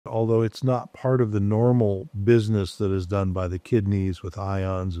although it's not part of the normal business that is done by the kidneys with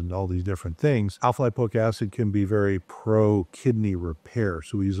ions and all these different things. Alpha lipoic acid can be very pro-kidney repair,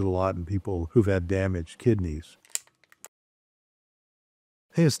 so we use it a lot in people who've had damaged kidneys.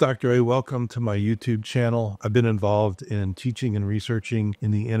 Hey, it's Dr. A. Welcome to my YouTube channel. I've been involved in teaching and researching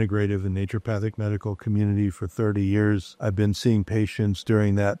in the integrative and naturopathic medical community for 30 years. I've been seeing patients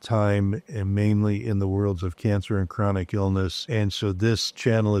during that time, and mainly in the worlds of cancer and chronic illness. And so this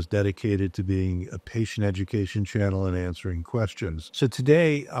channel is dedicated to being a patient education channel and answering questions. So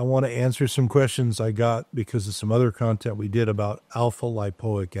today I want to answer some questions I got because of some other content we did about alpha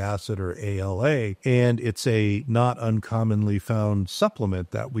lipoic acid, or ALA. And it's a not uncommonly found supplement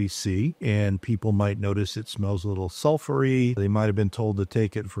that we see, and people might notice it smells a little sulfury. They might have been told to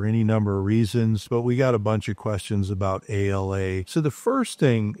take it for any number of reasons, but we got a bunch of questions about ALA. So the first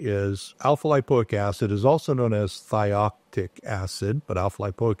thing is alpha lipoic acid is also known as thiol acid, but alpha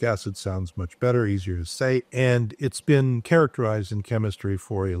lipoic acid sounds much better, easier to say, and it's been characterized in chemistry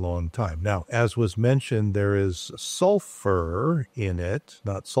for a long time. Now, as was mentioned, there is sulfur in it,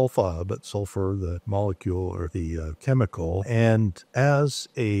 not sulfa, but sulfur, the molecule or the chemical, and as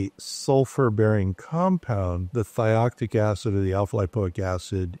a sulfur-bearing compound, the thiol acid or the alpha lipoic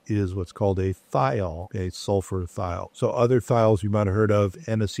acid is what's called a thiol, a sulfur thiol. So other thiols you might have heard of,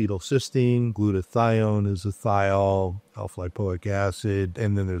 N-acetylcysteine, glutathione is a thiol, alpha lipoic acid,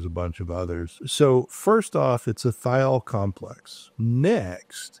 and then there's a bunch of others. So first off, it's a thiol complex.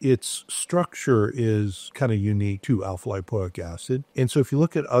 Next, its structure is kind of unique to alpha lipoic acid. And so if you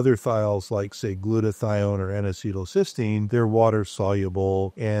look at other thiols like, say, glutathione or N-acetylcysteine, they're water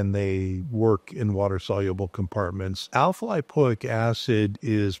soluble and they work in water soluble compartments. Alpha lipoic acid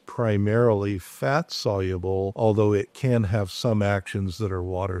is primarily fat soluble, although it can have some actions that are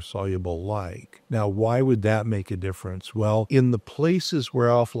water soluble like. Now, why would that make a difference? Well, in the places where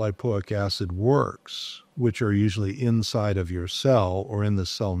alpha lipoic acid works, which are usually inside of your cell or in the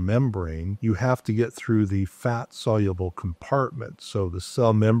cell membrane, you have to get through the fat-soluble compartment. So the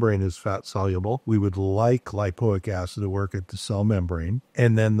cell membrane is fat-soluble. We would like lipoic acid to work at the cell membrane.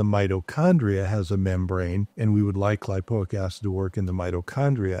 And then the mitochondria has a membrane, and we would like lipoic acid to work in the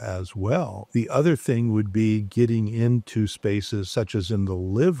mitochondria as well. The other thing would be getting into spaces such as in the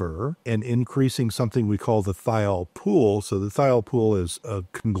liver and increasing something we call the thiol pool. So the thiol pool is a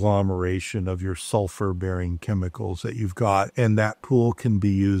conglomeration of your sulfur-bearing chemicals that you've got, and that pool can be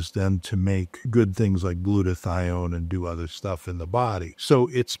used then to make good things like glutathione and do other stuff in the body. So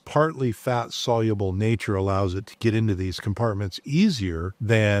its partly fat-soluble nature allows it to get into these compartments easier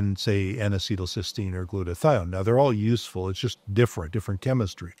than, say, N-acetylcysteine or glutathione. Now, they're all useful. It's just different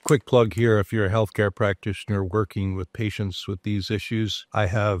chemistry. Quick plug here, if you're a healthcare practitioner working with patients with these issues, I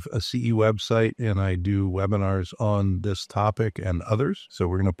have a CE website, and I do webinars on this topic and others. So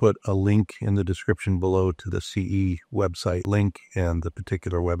we're going to put a link in the description below to the CE website link and the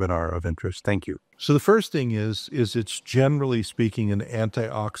particular webinar of interest. Thank you. So the first thing is it's generally speaking an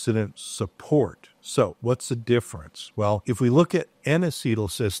antioxidant support. So what's the difference? Well, if we look at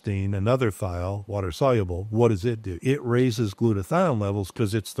N-acetylcysteine, another thiol, water soluble, what does it do? It raises glutathione levels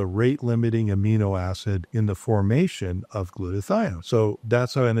because it's the rate-limiting amino acid in the formation of glutathione. So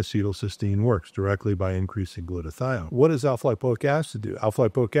that's how N-acetylcysteine works, directly by increasing glutathione. What does alpha lipoic acid do? Alpha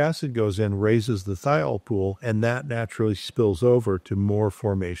lipoic acid goes in, raises the thiol pool, and that naturally spills over to more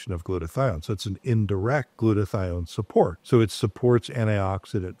formation of glutathione. So it's an indirect glutathione support. So it supports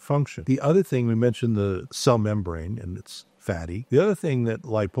antioxidant function. The other thing, we mentioned the cell membrane, and it's fatty. The other thing that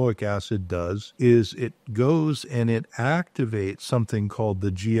lipoic acid does is it goes and it activates something called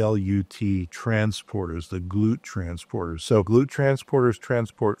the GLUT transporters, the GLUT transporters. So GLUT transporters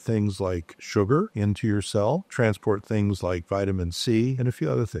transport things like sugar into your cell, transport things like vitamin C, and a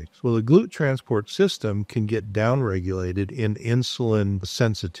few other things. Well, the GLUT transport system can get downregulated in insulin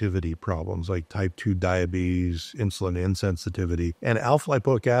sensitivity problems like type 2 diabetes, insulin insensitivity, and alpha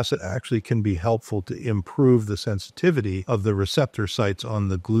lipoic acid actually can be helpful to improve the sensitivity of the receptor sites on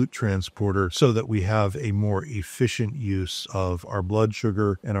the GLUT transporter so that we have a more efficient use of our blood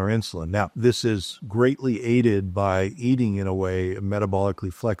sugar and our insulin. Now, this is greatly aided by eating in a way, a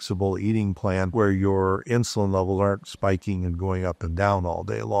metabolically flexible eating plan where your insulin levels aren't spiking and going up and down all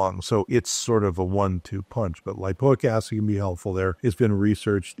day long. So it's sort of a 1-2 punch, but lipoic acid can be helpful there. It's been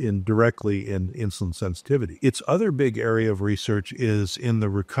researched directly in insulin sensitivity. Its other big area of research is in the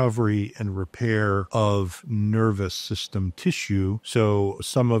recovery and repair of nervous system some tissue. So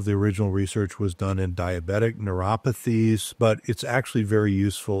some of the original research was done in diabetic neuropathies, but it's actually very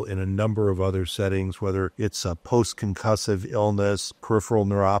useful in a number of other settings, whether it's a post-concussive illness, peripheral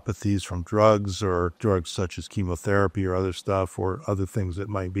neuropathies from drugs or drugs such as chemotherapy or other stuff, or other things that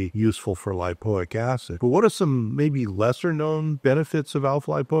might be useful for lipoic acid. But what are some maybe lesser known benefits of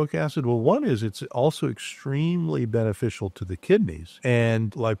alpha lipoic acid? Well, one is it's also extremely beneficial to the kidneys.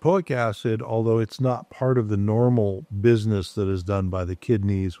 And lipoic acid, although it's not part of the normal business that is done by the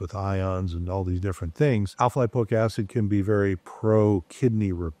kidneys with ions and all these different things, alpha lipoic acid can be very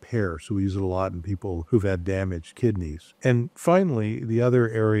pro-kidney repair. So we use it a lot in people who've had damaged kidneys. And finally, the other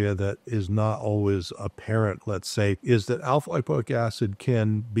area that is not always apparent, let's say, is that alpha lipoic acid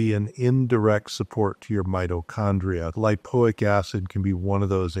can be an indirect support to your mitochondria. Lipoic acid can be one of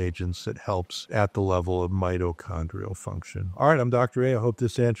those agents that helps at the level of mitochondrial function. All right, I'm Dr. A. I hope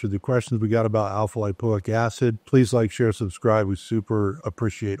this answered the questions we got about alpha lipoic acid. Please like, share, subscribe. We super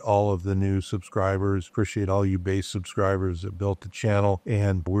appreciate all of the new subscribers. Appreciate all you base subscribers that built the channel.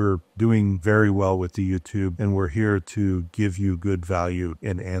 And we're doing very well with the YouTube, and we're here to give you good value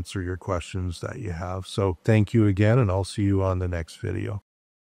and answer your questions that you have. So thank you again, and I'll see you on the next video.